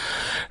that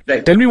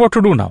tell me what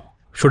to do now.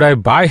 Should I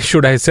buy?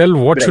 Should I sell?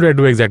 What should I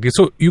do exactly?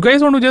 So you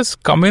guys want to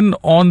just come in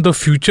on the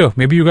future.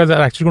 Maybe you guys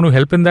are actually going to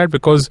help in that,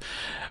 because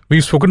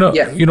we've spoken,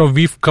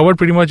 we've covered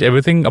pretty much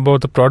everything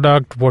about the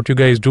product, what you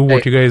guys do,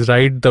 what you guys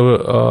write,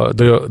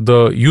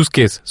 the use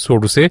case, so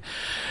to say.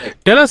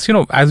 Tell us,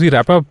 as we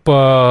wrap up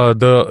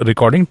the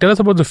recording, tell us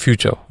about the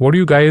future. What do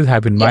you guys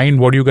have in mind?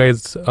 What are you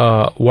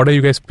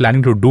guys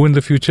planning to do in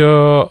the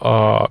future?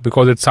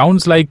 Because it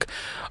sounds like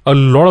a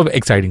lot of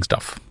exciting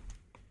stuff.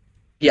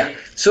 Yeah.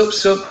 So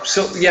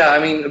yeah,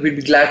 we'd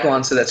be glad to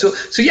answer that.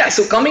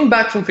 So coming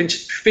back from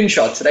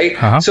Finshots,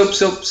 right?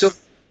 So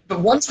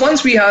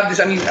once we have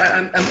this,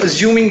 I'm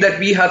assuming that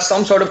we have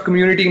some sort of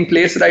community in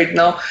place right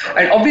now.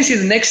 And obviously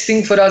the next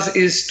thing for us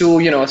is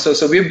to,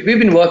 so we've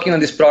been working on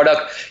this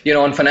product,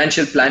 on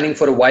financial planning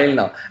for a while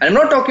now. And I'm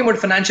not talking about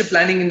financial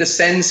planning in the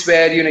sense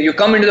where, you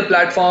come into the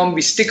platform,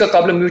 we stick a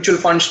couple of mutual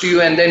funds to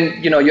you, and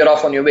then, you're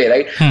off on your way,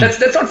 right? That's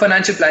not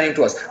financial planning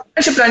to us.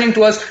 Financial planning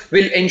to us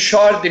will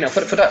ensure,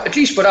 for at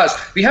least for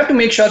us, we have to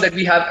make sure that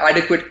we have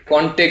adequate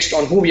context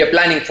on who we are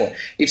planning for.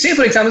 If, say,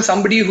 for example,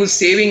 somebody who's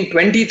saving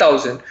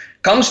 20,000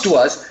 comes to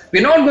us,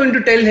 we're not going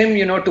to tell him,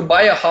 to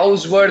buy a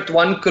house worth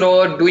 1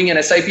 crore doing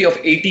an SIP of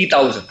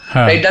 80,000,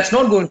 right? That's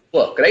not going to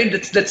work, right?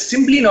 That's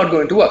simply not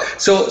going to work.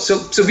 So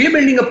we're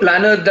building a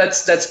planner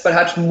that's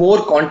perhaps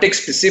more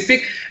context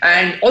specific,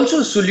 and also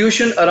a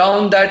solution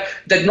around that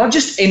not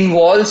just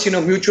involves,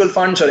 mutual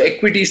funds or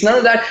equities, none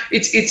of that.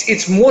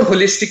 It's more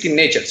holistic holistic in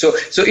nature. So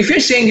if you're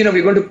saying,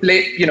 we're going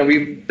to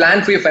we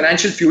plan for your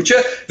financial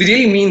future, we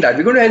really mean that.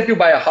 We're going to help you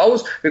buy a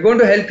house. We're going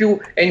to help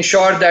you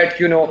ensure that,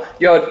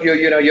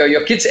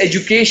 your kids'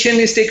 education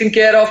is taken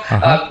care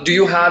of. Do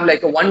you have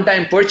like a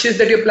one-time purchase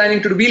that you're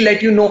planning to do? We'll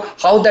let you know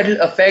how that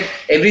will affect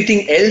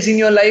everything else in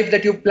your life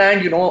that you've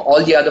planned,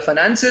 all the other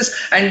finances.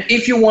 And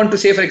if you want to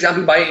say, for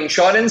example, buy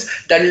insurance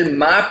that will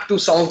map to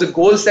some of the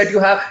goals that you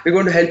have, we're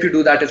going to help you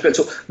do that as well.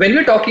 So when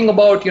we're talking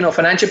about,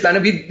 financial planner,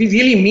 we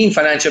really mean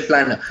financial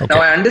planner. Okay.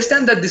 Now, I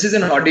understand that this is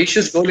an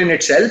audacious goal in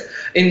itself,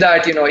 in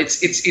that, I know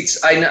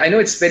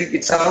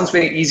it sounds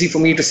very easy for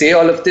me to say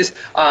all of this,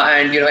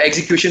 and,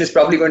 execution is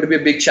probably going to be a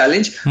big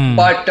challenge,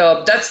 but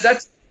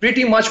that's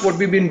pretty much what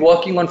we've been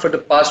working on for the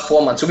past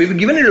 4 months. So we've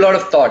given it a lot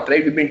of thought,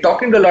 right? We've been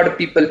talking to a lot of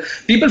people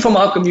from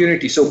our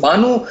community. So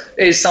Banu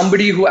is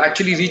somebody who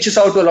actually reaches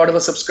out to a lot of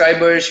our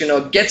subscribers,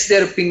 gets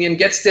their opinion,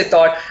 gets their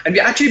thought, and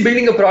we're actually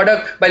building a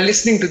product by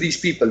listening to these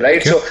people,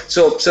 right? Okay.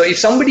 So if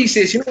somebody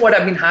says,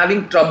 I've been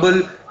having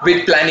trouble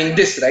with planning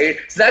this, right?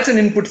 So that's an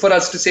input for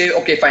us to say,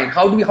 okay, fine.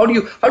 How do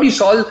you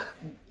solve?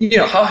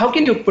 How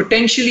can you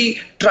potentially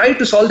try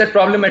to solve that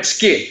problem at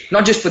scale,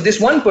 not just for this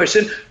one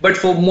person, but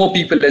for more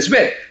people as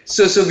well?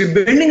 So we're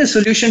building a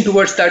solution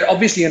towards that.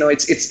 Obviously,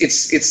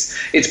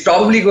 it's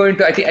probably going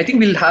to. I think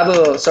we'll have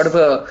a sort of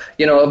a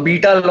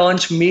beta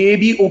launch,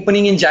 maybe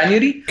opening in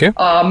January,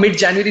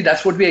 mid-January.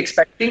 That's what we're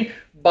expecting.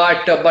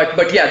 But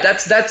yeah,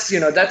 that's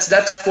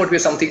what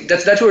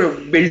we're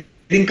building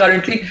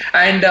currently,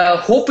 and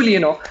hopefully,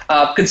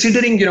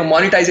 considering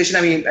monetization.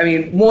 I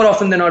mean, more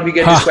often than not, we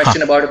get this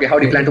question about, okay, how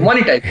do you plan to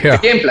monetize the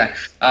game plan?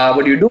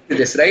 What do you do with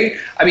this, right?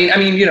 I mean,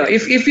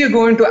 if you're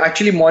going to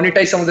actually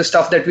monetize some of the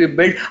stuff that we've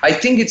built, I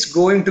think it's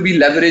going to be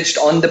leveraged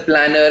on the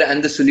planner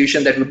and the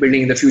solution that we're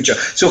building in the future.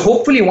 So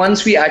hopefully,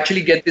 once we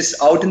actually get this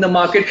out in the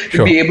market,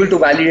 we'll be able to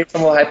validate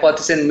some of our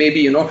hypothesis and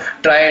maybe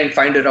try and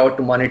find a route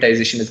to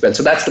monetization as well.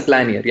 So that's the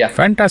plan here. Yeah,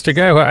 fantastic.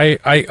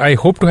 I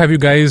hope to have you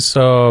guys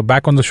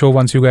back on the show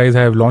once you guys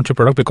have launched a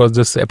product, because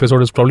this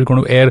episode is probably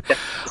going to air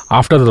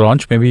after the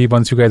launch. Maybe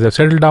once you guys have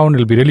settled down,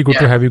 it'll be really good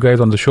to have you guys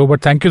on the show.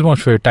 But thank you so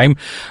much for your time.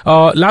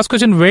 Last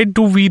question, where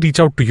do we reach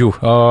out to you?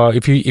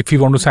 If you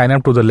want to sign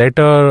up to the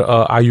letter,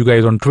 are you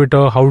guys on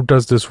Twitter? How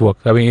does this work?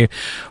 I mean,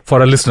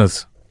 for our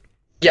listeners.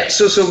 Yeah,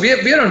 so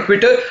we're on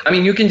Twitter. I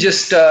mean, you can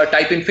just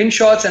type in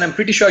Finshots, and I'm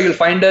pretty sure you'll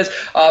find us.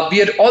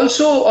 We are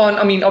also on,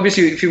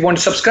 obviously, if you want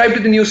to subscribe to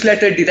the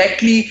newsletter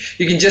directly,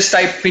 you can just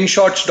type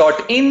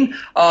finshots.in.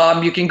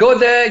 You can go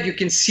there, you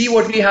can see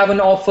what we have on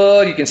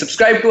offer, you can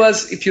subscribe to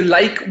us if you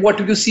like what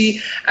you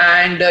see.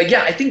 And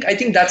I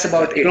think that's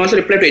about it. You can also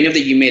reply to any of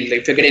the emails.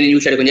 Like if you get any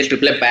newsletter, you can just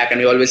reply back, and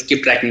we always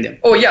keep tracking them.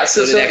 Oh yeah,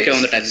 so if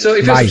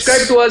you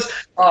subscribe to us,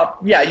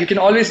 you can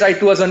always write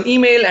to us on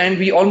email, and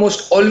we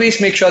almost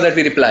always make sure that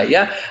we reply.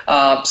 Yeah.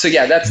 That's you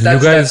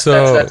guys.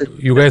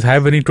 You guys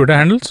have any Twitter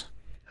handles?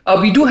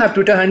 We do have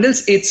Twitter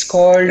handles. It's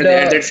called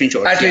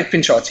 @Finshots.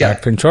 @Finshots. Yeah.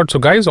 @Finshots. So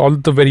guys, all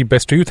the very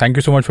best to you. Thank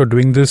you so much for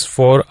doing this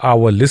for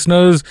our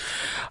listeners.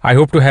 I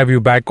hope to have you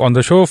back on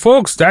the show,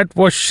 folks. That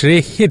was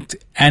Shreyhit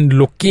and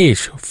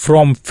Lokesh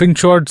from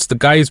Finshots, the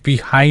guys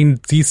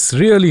behind this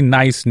really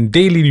nice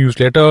daily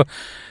newsletter.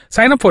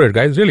 Sign up for it,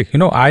 guys. Really,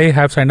 I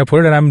have signed up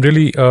for it, and I'm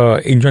really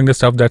enjoying the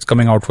stuff that's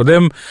coming out for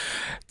them.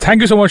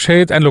 Thank you so much,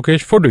 Shreyhit and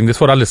Lokesh, for doing this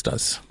for our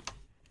listeners.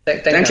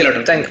 Thanks a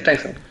lot.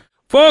 Thanks.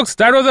 Folks,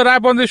 that was a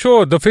wrap on the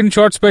show. The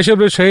Finshots Special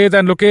with Shreyhit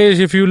and Lokesh.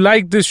 If you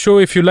like this show,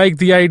 if you like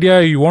the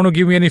idea, you want to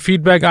give me any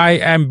feedback, I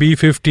am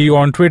B50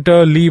 on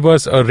Twitter. Leave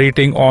us a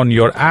rating on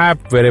your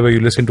app, wherever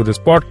you listen to this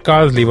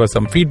podcast. Leave us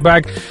some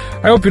feedback.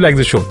 I hope you like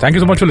the show. Thank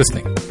you so much for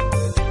listening.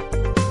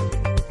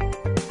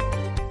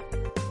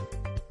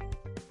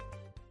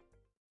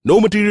 No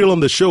material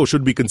on the show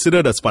should be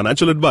considered as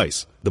financial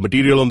advice. The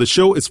material on the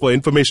show is for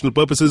informational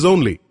purposes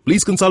only.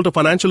 Please consult a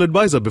financial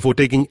advisor before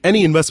taking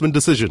any investment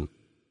decision.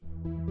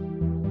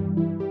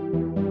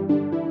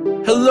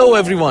 Hello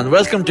everyone,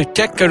 welcome to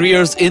Tech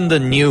Careers in the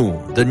New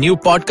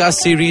podcast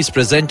series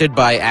presented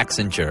by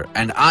Accenture,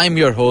 and I'm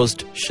your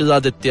host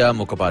Shiladitya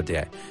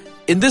Mukhopadhyay.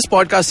 In this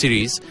podcast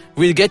series,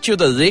 we'll get you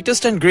the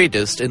latest and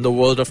greatest in the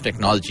world of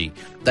technology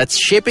that's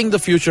shaping the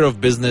future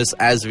of business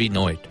as we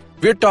know it.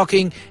 We're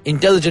talking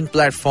intelligent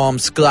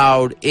platforms,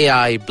 cloud,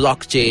 AI,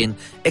 blockchain,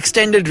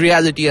 extended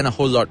reality, and a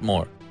whole lot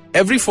more.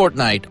 Every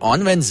fortnight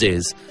on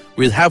Wednesdays,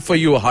 we'll have for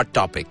you a hot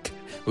topic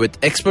with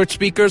expert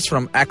speakers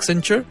from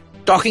Accenture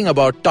talking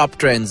about top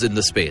trends in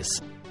the space,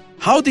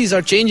 how these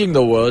are changing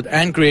the world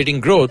and creating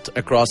growth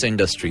across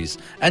industries.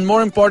 And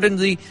more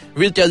importantly,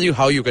 we'll tell you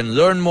how you can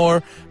learn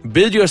more,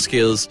 build your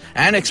skills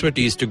and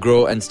expertise to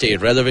grow and stay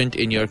relevant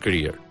in your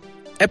career.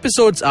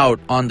 Episodes out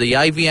on the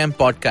IVM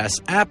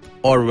Podcast app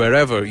or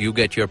wherever you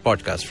get your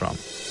podcast from.